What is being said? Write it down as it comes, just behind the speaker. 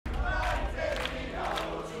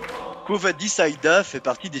Quo Vadis Aida fait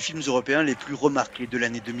partie des films européens les plus remarqués de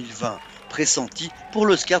l'année 2020, pressenti pour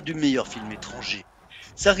l'Oscar du meilleur film étranger.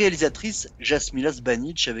 Sa réalisatrice, Jasmila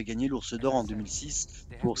Zbanic, avait gagné l'Ours d'Or en 2006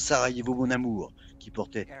 pour Sarajevo mon amour, qui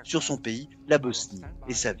portait sur son pays, la Bosnie,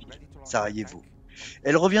 et sa ville, Sarajevo.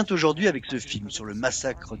 Elle revient aujourd'hui avec ce film sur le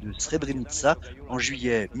massacre de Srebrenica en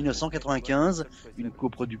juillet 1995, une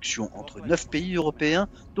coproduction entre 9 pays européens,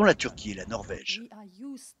 dont la Turquie et la Norvège.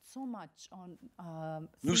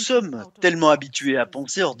 Nous sommes tellement habitués à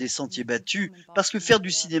penser hors des sentiers battus parce que faire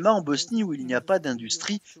du cinéma en Bosnie où il n'y a pas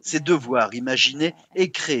d'industrie, c'est devoir imaginer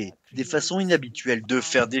et créer des façons inhabituelles de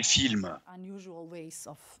faire des films.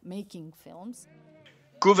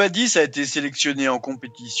 Quo Vadis a été sélectionné en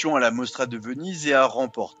compétition à la Mostra de Venise et a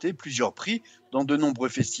remporté plusieurs prix dans de nombreux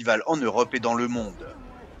festivals en Europe et dans le monde.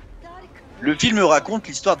 Le film raconte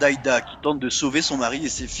l'histoire d'Aida qui tente de sauver son mari et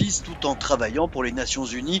ses fils tout en travaillant pour les Nations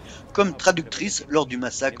Unies comme traductrice lors du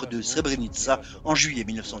massacre de Srebrenica en juillet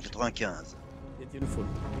 1995.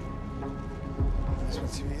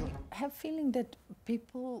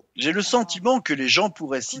 J'ai le sentiment que les gens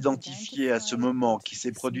pourraient s'identifier à ce moment qui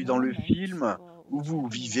s'est produit dans le film où vous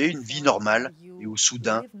vivez une vie normale et où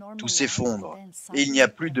soudain tout s'effondre et il n'y a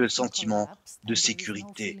plus de sentiment de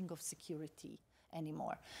sécurité.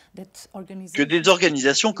 Que des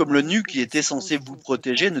organisations comme l'ONU qui étaient censées vous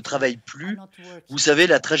protéger ne travaillent plus, vous savez,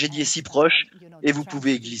 la tragédie est si proche et vous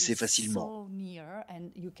pouvez y glisser facilement.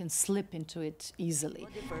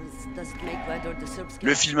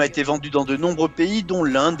 Le film a été vendu dans de nombreux pays, dont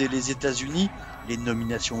l'Inde et les États-Unis. Les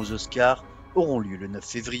nominations aux Oscars auront lieu le 9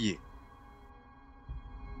 février.